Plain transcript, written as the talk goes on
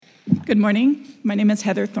Good morning. My name is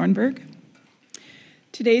Heather Thornburg.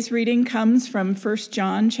 Today's reading comes from 1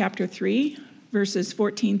 John chapter 3, verses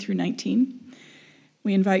 14 through 19.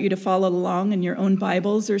 We invite you to follow along in your own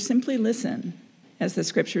Bibles or simply listen as the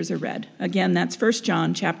scriptures are read. Again, that's 1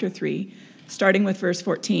 John chapter 3, starting with verse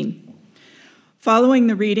 14. Following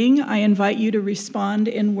the reading, I invite you to respond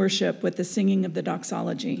in worship with the singing of the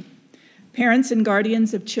doxology. Parents and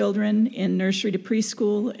guardians of children in nursery to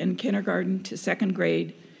preschool and kindergarten to second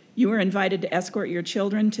grade, you are invited to escort your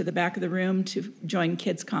children to the back of the room to join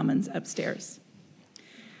Kids Commons upstairs.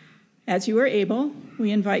 As you are able,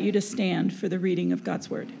 we invite you to stand for the reading of God's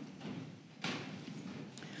word.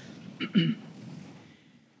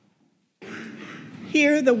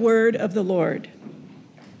 Hear the word of the Lord.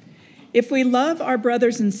 If we love our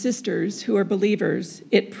brothers and sisters who are believers,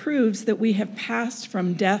 it proves that we have passed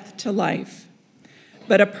from death to life.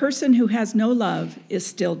 But a person who has no love is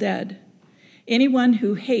still dead. Anyone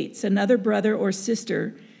who hates another brother or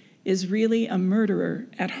sister is really a murderer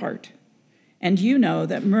at heart. And you know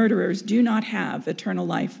that murderers do not have eternal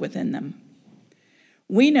life within them.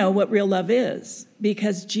 We know what real love is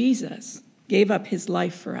because Jesus gave up his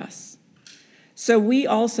life for us. So we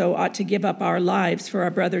also ought to give up our lives for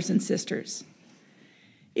our brothers and sisters.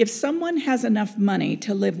 If someone has enough money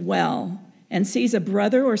to live well and sees a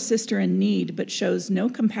brother or sister in need but shows no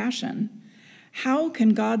compassion, how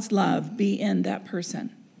can God's love be in that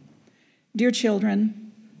person? Dear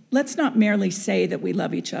children, let's not merely say that we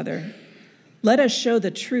love each other. Let us show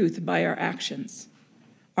the truth by our actions.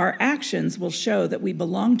 Our actions will show that we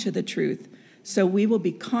belong to the truth, so we will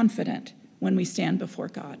be confident when we stand before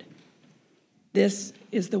God. This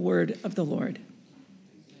is the word of the Lord.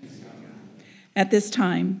 At this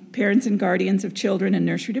time, parents and guardians of children in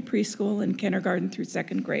nursery to preschool and kindergarten through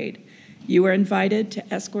second grade, you are invited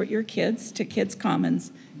to escort your kids to Kids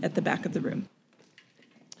Commons at the back of the room.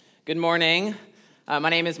 Good morning. My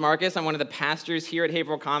name is Marcus. I'm one of the pastors here at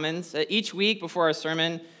Haverhill Commons. Each week before our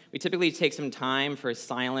sermon, we typically take some time for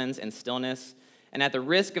silence and stillness. And at the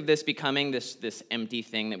risk of this becoming this empty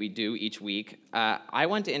thing that we do each week, I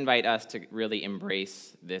want to invite us to really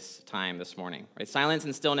embrace this time this morning. Right? Silence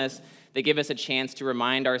and stillness, they give us a chance to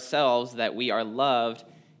remind ourselves that we are loved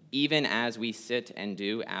even as we sit and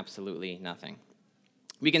do absolutely nothing.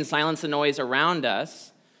 We can silence the noise around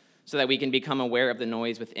us so that we can become aware of the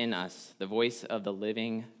noise within us, the voice of the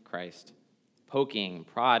living Christ, poking,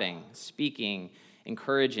 prodding, speaking,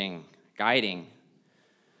 encouraging, guiding.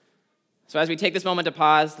 So as we take this moment to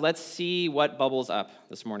pause, let's see what bubbles up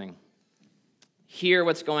this morning. Hear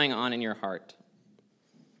what's going on in your heart.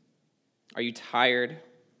 Are you tired?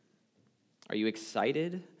 Are you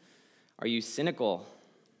excited? Are you cynical?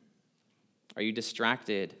 Are you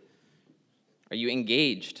distracted? Are you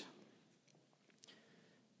engaged?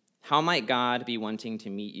 How might God be wanting to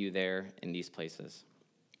meet you there in these places?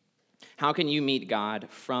 How can you meet God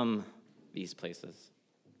from these places?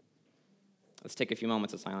 Let's take a few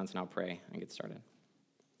moments of silence and I'll pray and get started.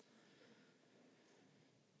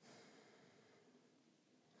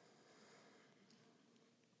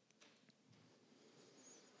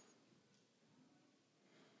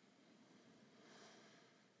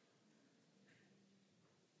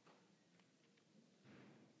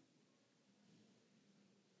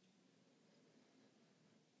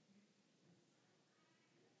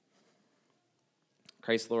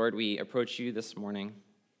 Christ, Lord, we approach you this morning.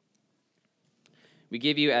 We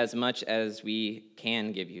give you as much as we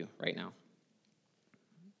can give you right now.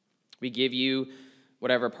 We give you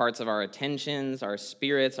whatever parts of our attentions, our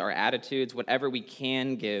spirits, our attitudes, whatever we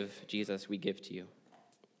can give, Jesus, we give to you.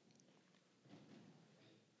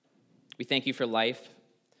 We thank you for life.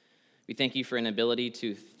 We thank you for an ability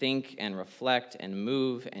to think and reflect and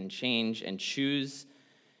move and change and choose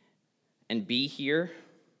and be here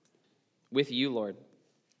with you, Lord,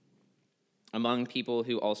 among people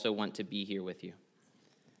who also want to be here with you.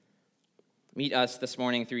 Meet us this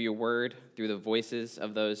morning through your word, through the voices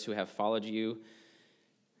of those who have followed you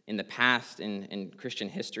in the past in Christian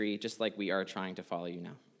history, just like we are trying to follow you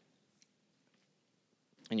now.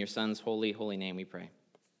 In your Son's holy, holy name we pray.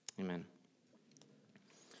 Amen.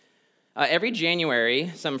 Every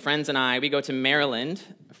January, some friends and I, we go to Maryland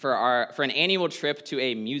for an annual trip to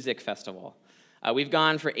a music festival. We've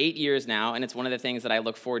gone for 8 years now, and it's one of the things that I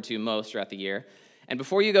look forward to most throughout the year. And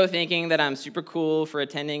before you go thinking that I'm super cool for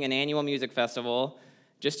attending an annual music festival,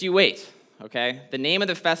 just you wait, okay? The name of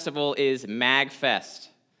the festival is MAG-Fest,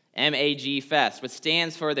 M-A-G Fest, which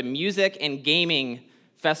stands for the Music and Gaming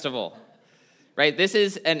Festival, right? This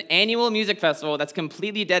is an annual music festival that's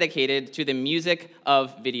completely dedicated to the music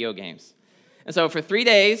of video games. And so for 3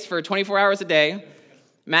 days, for 24 hours a day,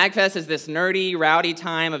 MagFest is this nerdy, rowdy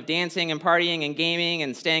time of dancing and partying and gaming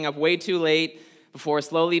and staying up way too late before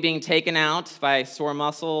slowly being taken out by sore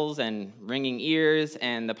muscles and ringing ears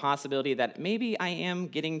and the possibility that maybe I am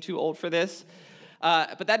getting too old for this.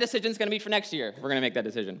 But that decision's going to be for next year. We're going to make that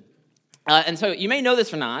decision. And so you may know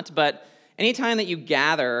this or not, but anytime that you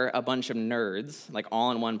gather a bunch of nerds, like all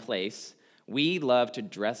in one place, we love to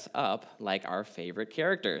dress up like our favorite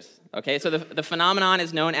characters. Okay, so the phenomenon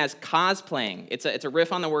is known as cosplaying. It's a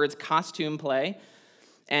riff on the words costume play,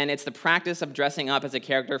 and it's the practice of dressing up as a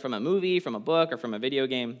character from a movie, from a book, or from a video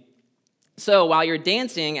game. So while you're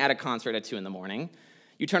dancing at a concert at 2 a.m,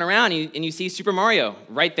 you turn around and you see Super Mario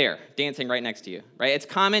right there, dancing right next to you, right? It's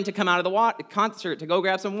common to come out of the concert to go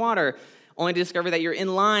grab some water, only to discover that you're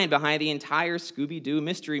in line behind the entire Scooby-Doo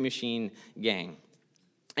Mystery Machine gang.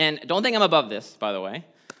 And don't think I'm above this, by the way.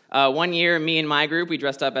 One year, me and my group, we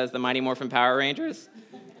dressed up as the Mighty Morphin Power Rangers.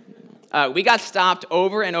 We got stopped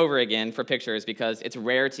over and over again for pictures because it's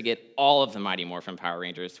rare to get all of the Mighty Morphin Power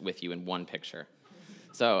Rangers with you in one picture.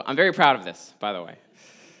 So I'm very proud of this, by the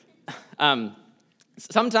way.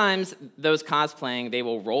 Sometimes those cosplaying, they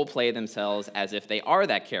will role play themselves as if they are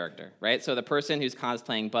that character, right? So the person who's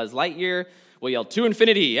cosplaying Buzz Lightyear will yell, "To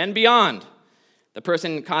infinity and beyond." The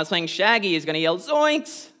person cosplaying Shaggy is going to yell,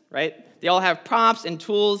 "Zoinks," right? They all have props and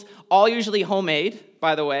tools, all usually homemade,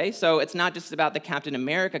 by the way. So it's not just about the Captain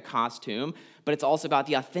America costume, but it's also about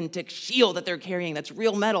the authentic shield that they're carrying that's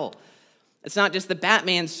real metal. It's not just the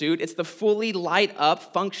Batman suit, it's the fully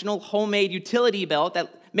light-up, functional, homemade utility belt that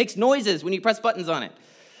makes noises when you press buttons on it.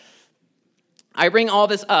 I bring all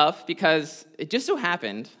this up because it just so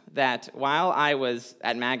happened that while I was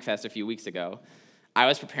at MagFest a few weeks ago, I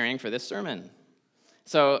was preparing for this sermon.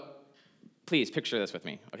 So please picture this with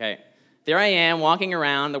me, okay? There I am walking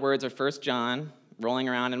around, the words of 1 John rolling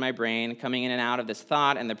around in my brain, coming in and out of this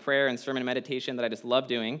thought and the prayer and sermon meditation that I just love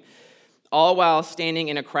doing, all while standing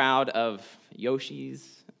in a crowd of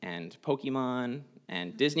Yoshis and Pokemon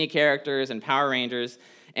and Disney characters and Power Rangers,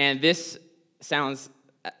 and this sounds,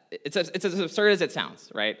 it's as absurd as it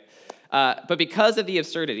sounds, right? But because of the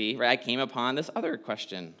absurdity, right, I came upon this other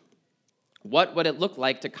question. What would it look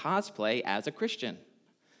like to cosplay as a Christian?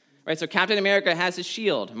 Right, so Captain America has his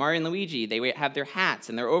shield. Mario and Luigi, they have their hats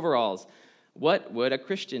and their overalls. What would a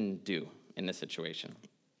Christian do in this situation?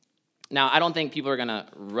 Now, I don't think people are going to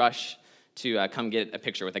rush to come get a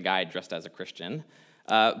picture with a guy dressed as a Christian,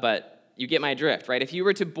 but you get my drift, right? If you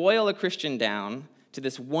were to boil a Christian down to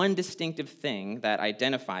this one distinctive thing that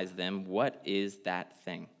identifies them, what is that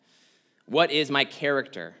thing? What is my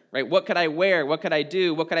character, right? What could I wear? What could I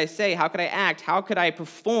do? What could I say? How could I act? How could I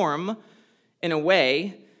perform in a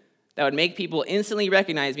way that would make people instantly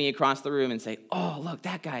recognize me across the room and say, "Oh, look,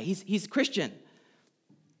 that guy, he's Christian"?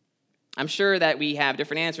 I'm sure that we have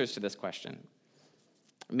different answers to this question.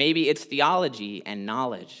 Maybe it's theology and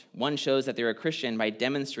knowledge. One shows that they're a Christian by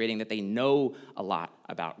demonstrating that they know a lot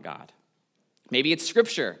about God. Maybe it's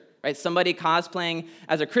scripture, right? Somebody cosplaying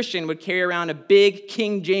as a Christian would carry around a big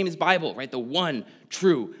King James Bible, right? The one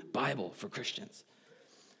true Bible for Christians.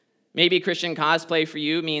 Maybe Christian cosplay for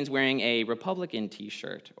you means wearing a Republican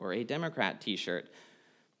t-shirt or a Democrat t-shirt.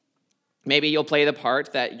 Maybe you'll play the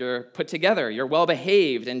part that you're put together, you're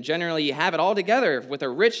well-behaved, and generally you have it all together with a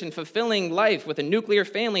rich and fulfilling life with a nuclear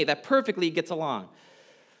family that perfectly gets along.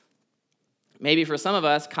 Maybe for some of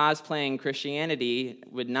us, cosplaying Christianity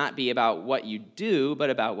would not be about what you do,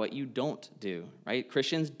 but about what you don't do, right?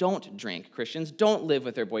 Christians don't drink. Christians don't live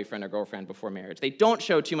with their boyfriend or girlfriend before marriage. They don't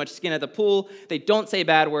show too much skin at the pool. They don't say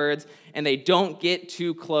bad words, and they don't get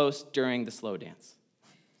too close during the slow dance.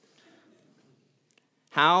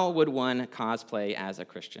 How would one cosplay as a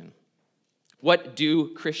Christian? What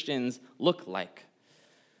do Christians look like?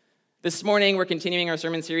 This morning, we're continuing our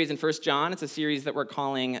sermon series in 1 John. It's a series that we're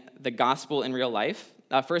calling The Gospel in Real Life.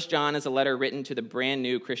 1 John is a letter written to the brand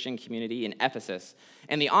new Christian community in Ephesus.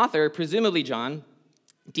 And the author, presumably John,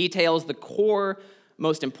 details the core,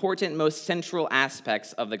 most important, most central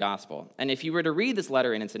aspects of the gospel. And if you were to read this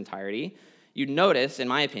letter in its entirety, you'd notice, in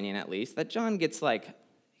my opinion at least, that John gets a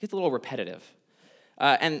little repetitive.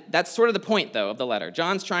 And that's sort of the point, though, of the letter.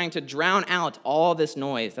 John's trying to drown out all this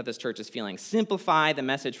noise that this church is feeling, simplify the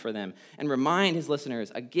message for them, and remind his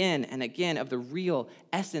listeners again and again of the real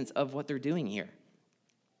essence of what they're doing here.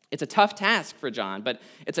 It's a tough task for John, but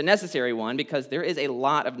it's a necessary one because there is a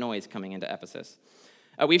lot of noise coming into Ephesus.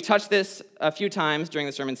 We've touched this a few times during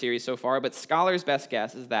the sermon series so far, but scholars' best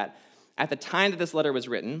guess is that at the time that this letter was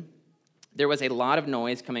written, there was a lot of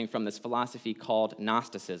noise coming from this philosophy called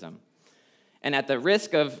Gnosticism. And at the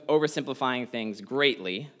risk of oversimplifying things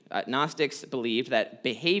greatly, Gnostics believed that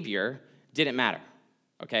behavior didn't matter.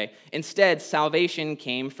 okay? Instead, salvation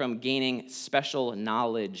came from gaining special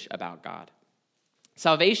knowledge about God.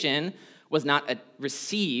 Salvation was not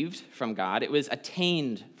received from God, it was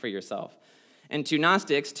attained for yourself. And to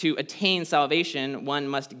Gnostics, to attain salvation, one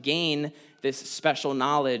must gain this special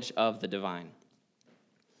knowledge of the divine.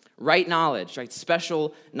 Right knowledge, right?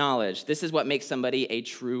 Special knowledge. This is what makes somebody a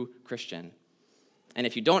true Christian. And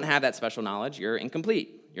if you don't have that special knowledge, you're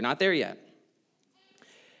incomplete. You're not there yet.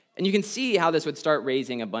 And you can see how this would start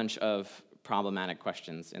raising a bunch of problematic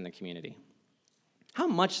questions in the community. How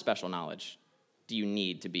much special knowledge do you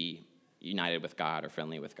need to be united with God or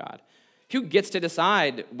friendly with God? Who gets to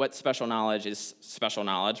decide what special knowledge is special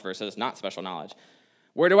knowledge versus not special knowledge?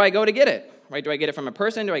 Where do I go to get it? Right? Do I get it from a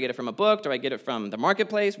person? Do I get it from a book? Do I get it from the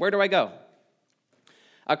marketplace? Where do I go?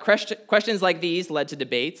 Questions like these led to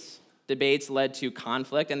debates. Debates led to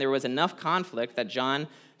conflict, and there was enough conflict that John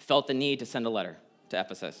felt the need to send a letter to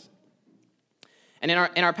Ephesus. And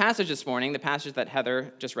in our passage this morning, the passage that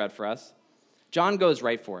Heather just read for us, John goes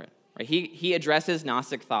right for it. Right? He addresses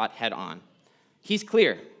Gnostic thought head on. He's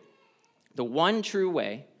clear. The one true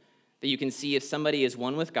way that you can see if somebody is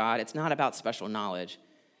one with God, it's not about special knowledge.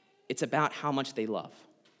 It's about how much they love.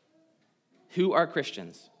 Who are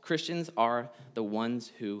Christians? Christians are the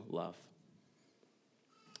ones who love.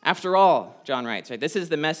 After all, John writes, right, this is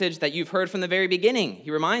the message that you've heard from the very beginning. He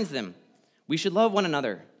reminds them, we should love one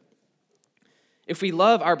another. If we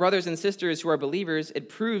love our brothers and sisters who are believers, it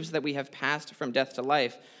proves that we have passed from death to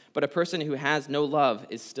life, but a person who has no love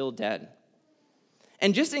is still dead.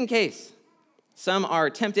 And just in case some are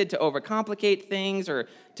tempted to overcomplicate things or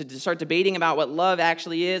to start debating about what love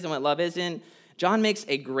actually is and what love isn't, John makes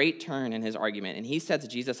a great turn in his argument, and he sets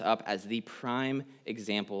Jesus up as the prime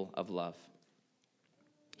example of love.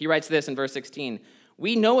 He writes this in verse 16,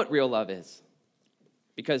 we know what real love is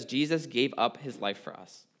because Jesus gave up his life for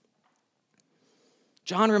us.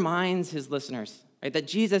 John reminds his listeners, right, that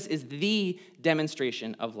Jesus is the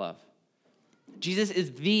demonstration of love. Jesus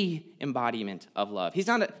is the embodiment of love.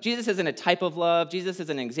 Jesus isn't a type of love. Jesus is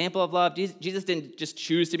an example of love. Jesus didn't just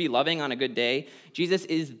choose to be loving on a good day. Jesus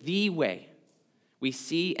is the way we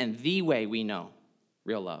see and the way we know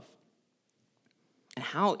real love. And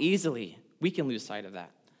how easily we can lose sight of that.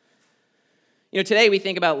 You know, today we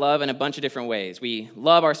think about love in a bunch of different ways. We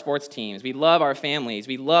love our sports teams. We love our families.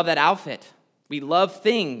 We love that outfit. We love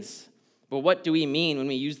things. But what do we mean when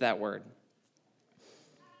we use that word?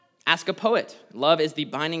 Ask a poet. Love is the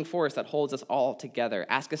binding force that holds us all together.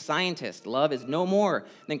 Ask a scientist. Love is no more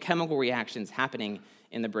than chemical reactions happening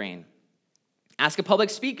in the brain. Ask a public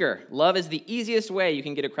speaker. Love is the easiest way you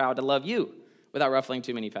can get a crowd to love you without ruffling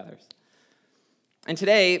too many feathers. And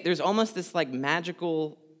today, there's almost this like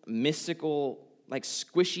magical, mystical, like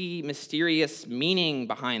squishy, mysterious meaning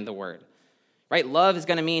behind the word. Right? Love is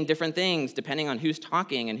going to mean different things depending on who's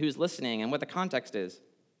talking and who's listening and what the context is.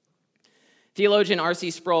 Theologian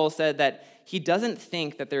R.C. Sproul said that he doesn't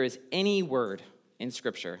think that there is any word in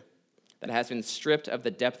Scripture that has been stripped of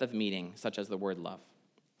the depth of meaning, such as the word love.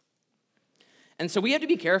 And so we have to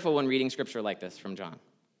be careful when reading Scripture like this from John.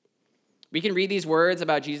 We can read these words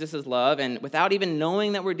about Jesus' love, and without even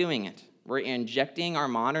knowing that we're doing it, we're injecting our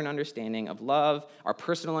modern understanding of love, our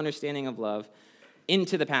personal understanding of love,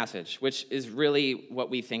 into the passage, which is really what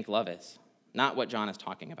we think love is, not what John is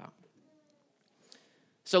talking about.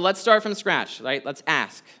 So let's start from scratch, right? Let's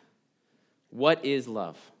ask, what is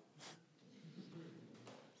love?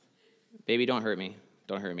 Baby, don't hurt me.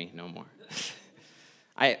 Don't hurt me no more.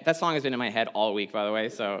 That song has been in my head all week, by the way,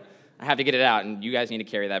 so I have to get it out, and you guys need to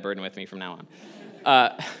carry that burden with me from now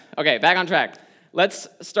on. Okay, back on track. Let's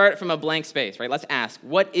start from a blank space, right? Let's ask,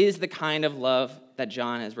 what is the kind of love that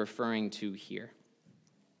John is referring to here?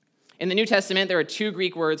 In the New Testament, there are two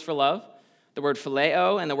Greek words for love, the word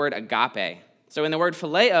phileo and the word agape. So in the word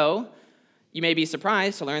phileo, you may be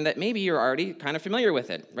surprised to learn that maybe you're already kind of familiar with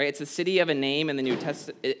it, right? It's the city of a name in the New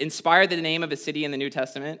Testament. It inspired the name of a city in the New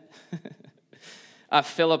Testament,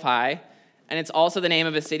 Philippi, and it's also the name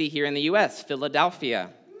of a city here in the U.S., Philadelphia,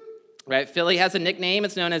 right? Philly has a nickname.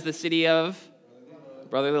 It's known as the city of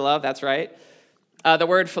brotherly love. That's right. The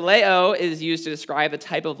word phileo is used to describe the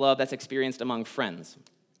type of love that's experienced among friends.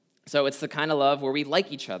 So it's the kind of love where we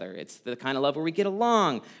like each other. It's the kind of love where we get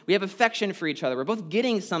along. We have affection for each other. We're both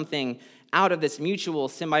getting something out of this mutual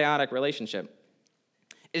symbiotic relationship.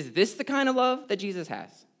 Is this the kind of love that Jesus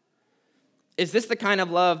has? Is this the kind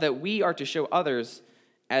of love that we are to show others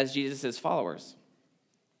as Jesus' followers?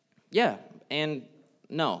 Yeah, and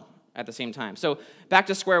no at the same time. So back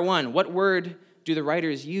to square one. What word do the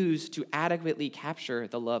writers use to adequately capture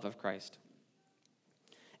the love of Christ?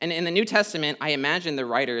 And in the New Testament, I imagine the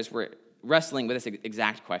writers were wrestling with this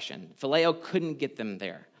exact question. Phileo couldn't get them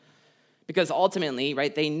there. Because ultimately,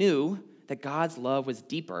 right, they knew that God's love was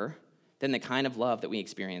deeper than the kind of love that we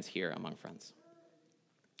experience here among friends.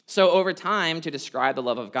 So over time, to describe the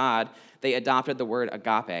love of God, they adopted the word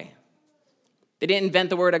agape. They didn't invent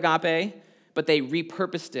the word agape, but they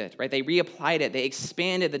repurposed it, right? They reapplied it. They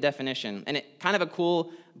expanded the definition. And kind of a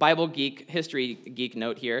cool Bible geek, history geek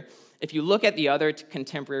note here. If you look at the other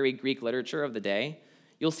contemporary Greek literature of the day,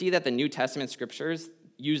 you'll see that the New Testament scriptures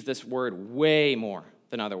use this word way more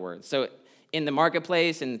than other words. So in the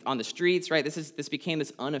marketplace and on the streets, right, this became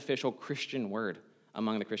this unofficial Christian word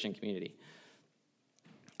among the Christian community.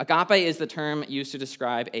 Agape is the term used to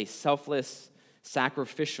describe a selfless,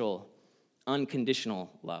 sacrificial, unconditional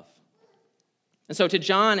love. And so to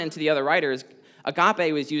John and to the other writers,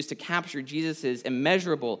 agape was used to capture Jesus'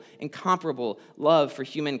 immeasurable, incomparable love for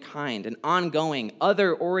humankind, an ongoing,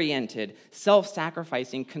 other-oriented,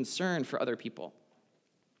 self-sacrificing concern for other people.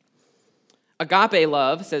 Agape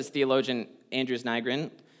love, says theologian Andrews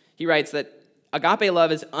Nygren, he writes that agape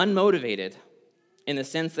love is unmotivated in the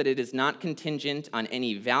sense that it is not contingent on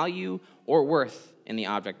any value or worth in the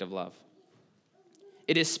object of love.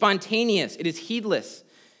 It is spontaneous, it is heedless.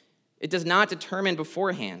 It does not determine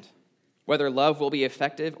beforehand whether love will be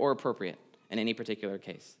effective or appropriate in any particular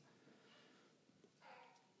case.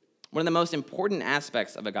 One of the most important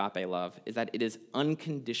aspects of agape love is that it is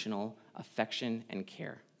unconditional affection and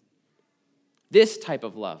care. This type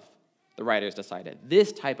of love, the writers decided,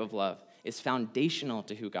 this type of love is foundational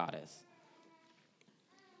to who God is.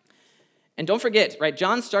 And don't forget, right,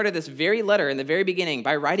 John started this very letter in the very beginning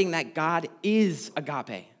by writing that God is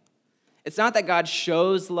agape. It's not that God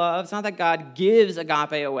shows love. It's not that God gives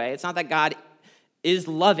agape away. It's not that God is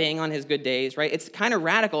loving on his good days, right? It's kind of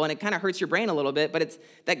radical and it kind of hurts your brain a little bit, but it's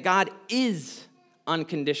that God is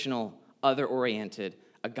unconditional, other-oriented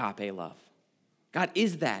agape love. God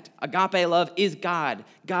is that. Agape love is God.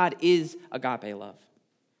 God is agape love.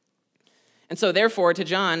 And so therefore, to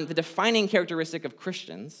John, the defining characteristic of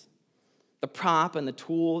Christians, the prop and the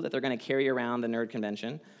tool that they're going to carry around the nerd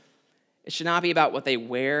convention, it should not be about what they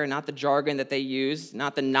wear, not the jargon that they use,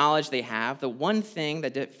 not the knowledge they have. The one thing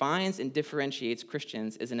that defines and differentiates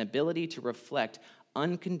Christians is an ability to reflect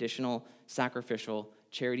unconditional, sacrificial,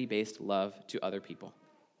 charity-based love to other people.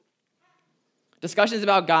 Discussions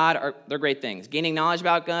about God they're great things. Gaining knowledge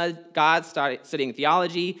about God, studying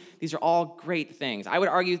theology, these are all great things. I would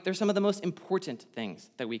argue they're some of the most important things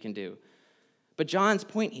that we can do. But John's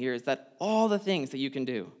point here is that all the things that you can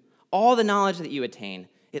do, all the knowledge that you attain,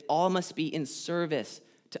 it all must be in service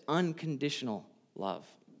to unconditional love.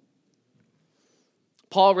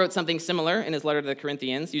 Paul wrote something similar in his letter to the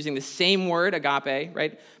Corinthians, using the same word, agape,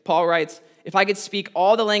 right? Paul writes, "If I could speak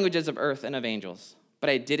all the languages of earth and of angels, but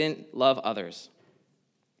I didn't love others,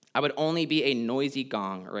 I would only be a noisy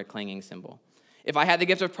gong or a clanging cymbal. If I had the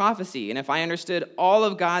gift of prophecy, and if I understood all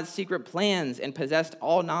of God's secret plans and possessed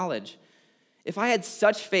all knowledge, if I had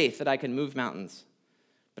such faith that I could move mountains,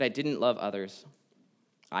 but I didn't love others,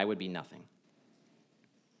 I would be nothing.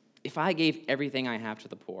 If I gave everything I have to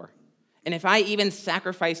the poor, and if I even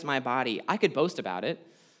sacrificed my body, I could boast about it,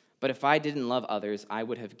 but if I didn't love others, I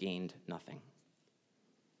would have gained nothing."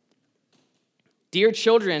 Dear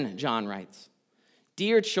children, John writes,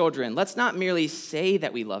 dear children, let's not merely say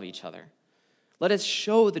that we love each other. Let us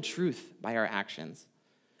show the truth by our actions.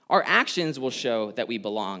 Our actions will show that we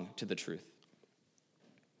belong to the truth.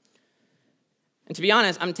 And to be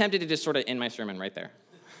honest, I'm tempted to just sort of end my sermon right there.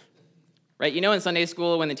 Right? You know in Sunday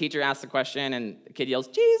school when the teacher asks the question and the kid yells,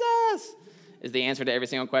 "Jesus," is the answer to every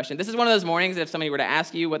single question. This is one of those mornings if somebody were to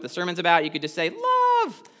ask you what the sermon's about, you could just say,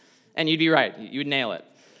 "Love," and you'd be right. You'd nail it.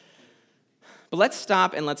 But let's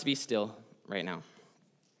stop and let's be still right now.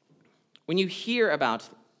 When you hear about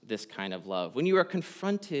this kind of love, when you are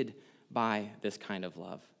confronted by this kind of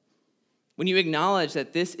love, when you acknowledge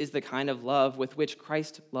that this is the kind of love with which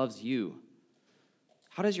Christ loves you,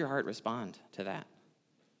 how does your heart respond to that?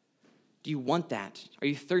 Do you want that? Are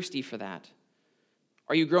you thirsty for that?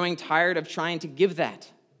 Are you growing tired of trying to give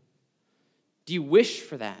that? Do you wish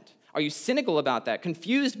for that? Are you cynical about that?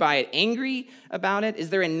 Confused by it? Angry about it? Is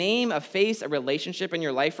there a name, a face, a relationship in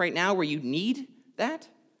your life right now where you need that?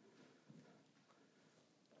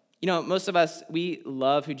 You know, most of us, we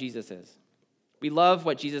love who Jesus is. We love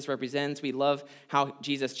what Jesus represents. We love how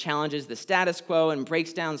Jesus challenges the status quo and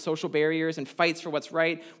breaks down social barriers and fights for what's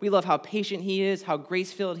right. We love how patient he is, how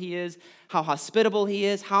grace-filled he is, how hospitable he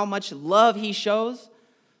is, how much love he shows.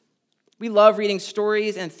 We love reading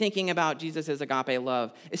stories and thinking about Jesus' agape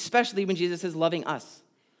love, especially when Jesus is loving us,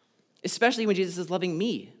 especially when Jesus is loving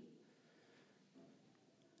me.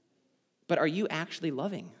 But are you actually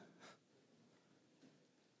loving?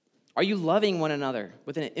 Are you loving one another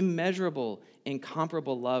with an immeasurable,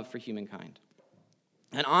 incomparable love for humankind?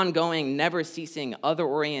 An ongoing, never-ceasing,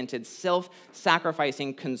 other-oriented,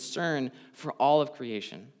 self-sacrificing concern for all of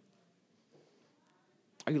creation.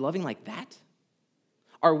 Are you loving like that?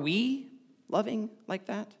 Are we loving like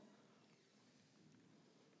that?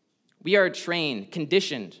 We are trained,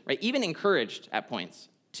 conditioned, right, even encouraged at points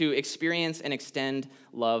to experience and extend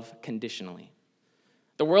love conditionally.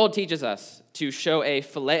 The world teaches us to show a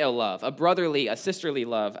phileo love, a brotherly, a sisterly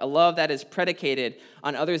love, a love that is predicated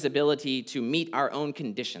on others' ability to meet our own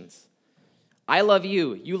conditions. I love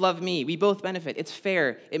you, you love me, we both benefit. It's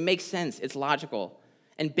fair, it makes sense, it's logical.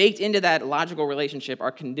 And baked into that logical relationship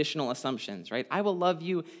are conditional assumptions, right? I will love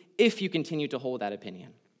you if you continue to hold that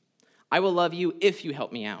opinion. I will love you if you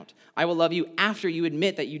help me out. I will love you after you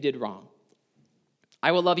admit that you did wrong.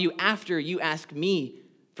 I will love you after you ask me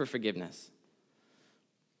for forgiveness.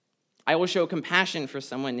 I will show compassion for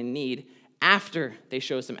someone in need after they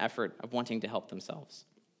show some effort of wanting to help themselves.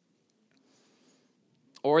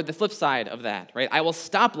 Or the flip side of that, right? I will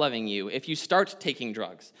stop loving you if you start taking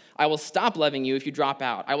drugs. I will stop loving you if you drop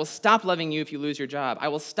out. I will stop loving you if you lose your job. I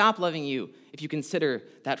will stop loving you if you consider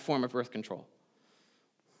that form of birth control.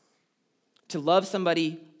 To love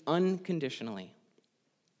somebody unconditionally.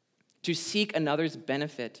 To seek another's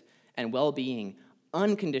benefit and well-being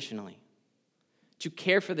unconditionally. To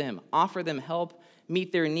care for them, offer them help,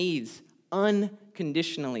 meet their needs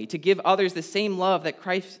unconditionally. To give others the same love that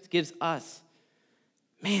Christ gives us.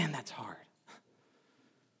 Man, that's hard.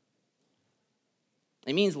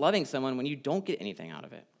 It means loving someone when you don't get anything out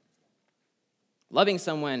of it. Loving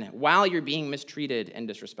someone while you're being mistreated and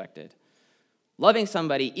disrespected. Loving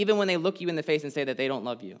somebody even when they look you in the face and say that they don't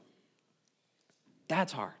love you.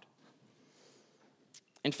 That's hard.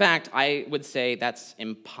 In fact, I would say that's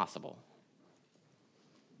impossible.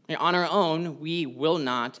 On our own, we will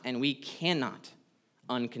not and we cannot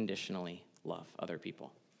unconditionally love other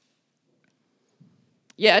people.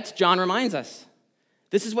 Yet, John reminds us,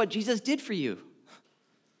 this is what Jesus did for you.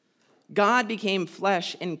 God became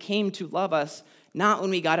flesh and came to love us, not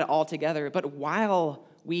when we got it all together, but while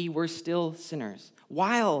we were still sinners.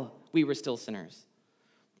 While we were still sinners.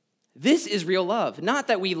 This is real love. Not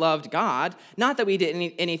that we loved God, not that we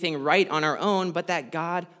did anything right on our own, but that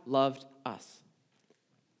God loved us.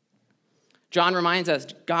 John reminds us,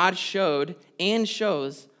 God showed and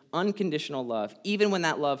shows unconditional love, even when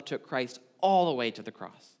that love took Christ all the way to the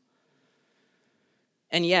cross.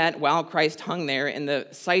 And yet, while Christ hung there in the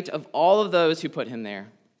sight of all of those who put him there,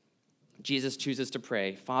 Jesus chooses to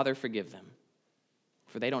pray, Father, forgive them,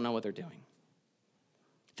 for they don't know what they're doing.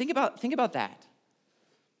 Think about that.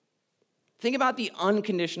 Think about the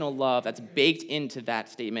unconditional love that's baked into that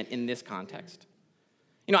statement in this context.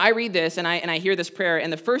 You know, I read this and I hear this prayer,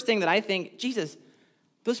 and the first thing that I think, Jesus,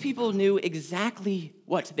 those people knew exactly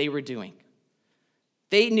what they were doing.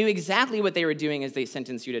 They knew exactly what they were doing as they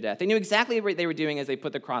sentenced you to death. They knew exactly what they were doing as they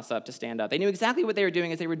put the cross up to stand up. They knew exactly what they were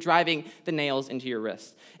doing as they were driving the nails into your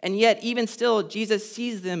wrists. And yet, even still, Jesus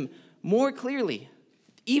sees them more clearly,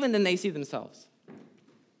 even than they see themselves.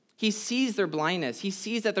 He sees their blindness. He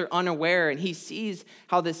sees that they're unaware, and he sees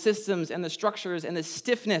how the systems and the structures and the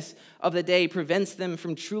stiffness of the day prevents them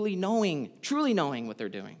from truly knowing what they're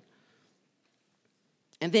doing.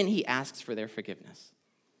 And then he asks for their forgiveness.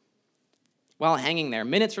 While hanging there,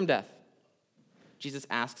 minutes from death, Jesus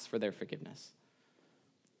asks for their forgiveness.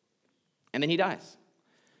 And then he dies.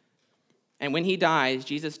 And when he dies,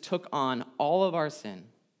 Jesus took on all of our sin,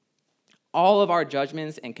 all of our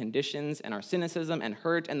judgments and conditions and our cynicism and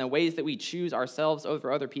hurt and the ways that we choose ourselves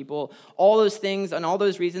over other people, all those things and all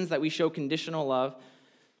those reasons that we show conditional love,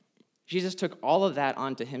 Jesus took all of that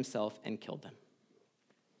onto himself and killed them.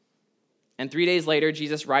 And 3 days later,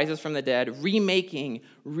 Jesus rises from the dead, remaking,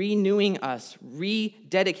 renewing us,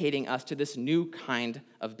 rededicating us to this new kind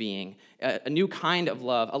of being, a new kind of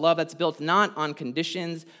love, a love that's built not on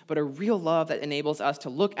conditions, but a real love that enables us to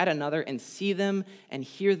look at another and see them and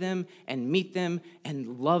hear them and meet them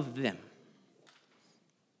and love them.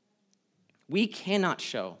 We cannot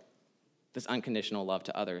show this unconditional love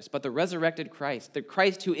to others, but the resurrected Christ, the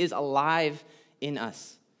Christ who is alive in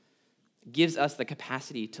us, gives us the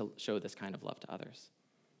capacity to show this kind of love to others.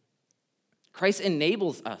 Christ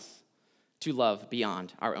enables us to love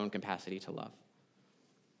beyond our own capacity to love.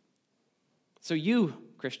 So you,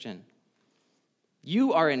 Christian,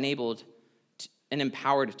 you are enabled and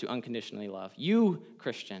empowered to unconditionally love. You,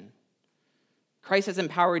 Christian, Christ has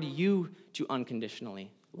empowered you to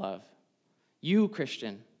unconditionally love. You,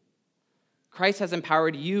 Christian, Christ has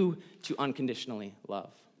empowered you to unconditionally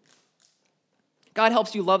love. God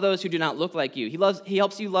helps you love those who do not look like you. He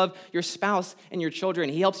helps you love your spouse and your children.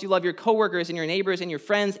 He helps you love your coworkers and your neighbors and your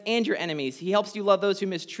friends and your enemies. He helps you love those who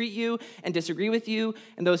mistreat you and disagree with you,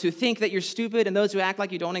 and those who think that you're stupid and those who act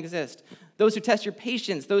like you don't exist. Those who test your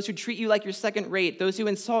patience, those who treat you like you're second rate, those who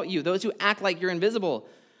insult you, those who act like you're invisible.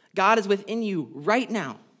 God is within you right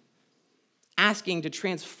now, asking to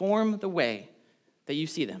transform the way that you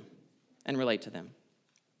see them and relate to them.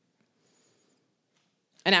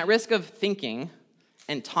 And at risk of thinking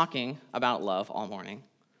and talking about love all morning,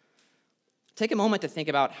 take a moment to think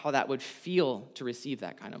about how that would feel to receive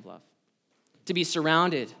that kind of love, to be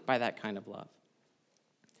surrounded by that kind of love.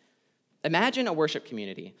 Imagine a worship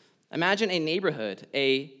community. Imagine a neighborhood,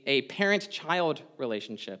 a parent-child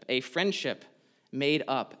relationship, a friendship made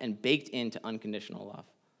up and baked into unconditional love.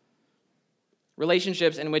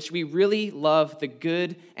 Relationships in which we really love the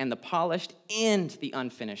good and the polished and the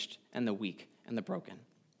unfinished and the weak and the broken.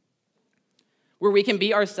 Where we can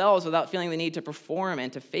be ourselves without feeling the need to perform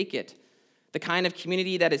and to fake it. The kind of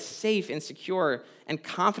community that is safe and secure and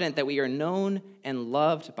confident that we are known and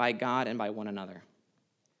loved by God and by one another.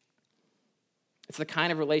 It's the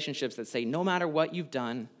kind of relationships that say, no matter what you've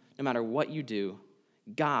done, no matter what you do,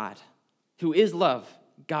 God, who is love,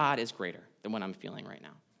 God is greater than what I'm feeling right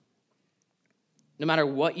now. No matter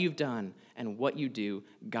what you've done and what you do,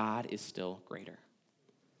 God is still greater.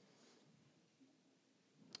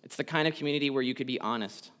 It's the kind of community where you could be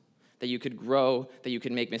honest, that you could grow, that you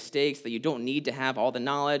could make mistakes, that you don't need to have all the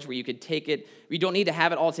knowledge, where you could take it, you don't need to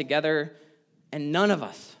have it all together, and none of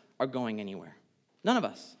us are going anywhere. None of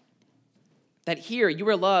us. That here you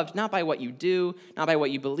are loved not by what you do, not by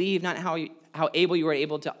what you believe, not how able you are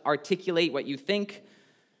able to articulate what you think,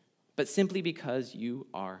 but simply because you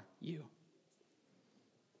are you.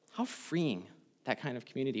 How freeing that kind of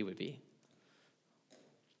community would be.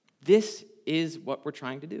 This is what we're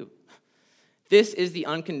trying to do. This is the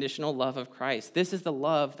unconditional love of Christ. This is the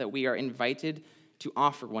love that we are invited to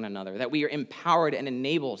offer one another, that we are empowered and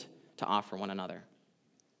enabled to offer one another.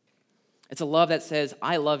 It's a love that says,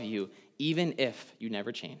 I love you, even if you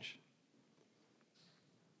never change.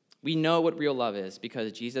 We know what real love is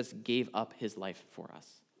because Jesus gave up his life for us.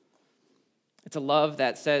 It's a love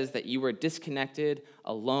that says that you were disconnected,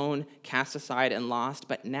 alone, cast aside, and lost,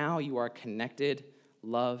 but now you are connected,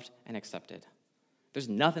 loved, and accepted. There's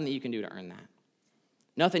nothing that you can do to earn that.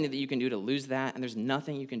 Nothing that you can do to lose that, and there's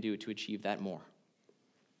nothing you can do to achieve that more.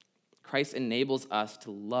 Christ enables us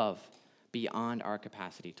to love beyond our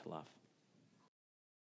capacity to love.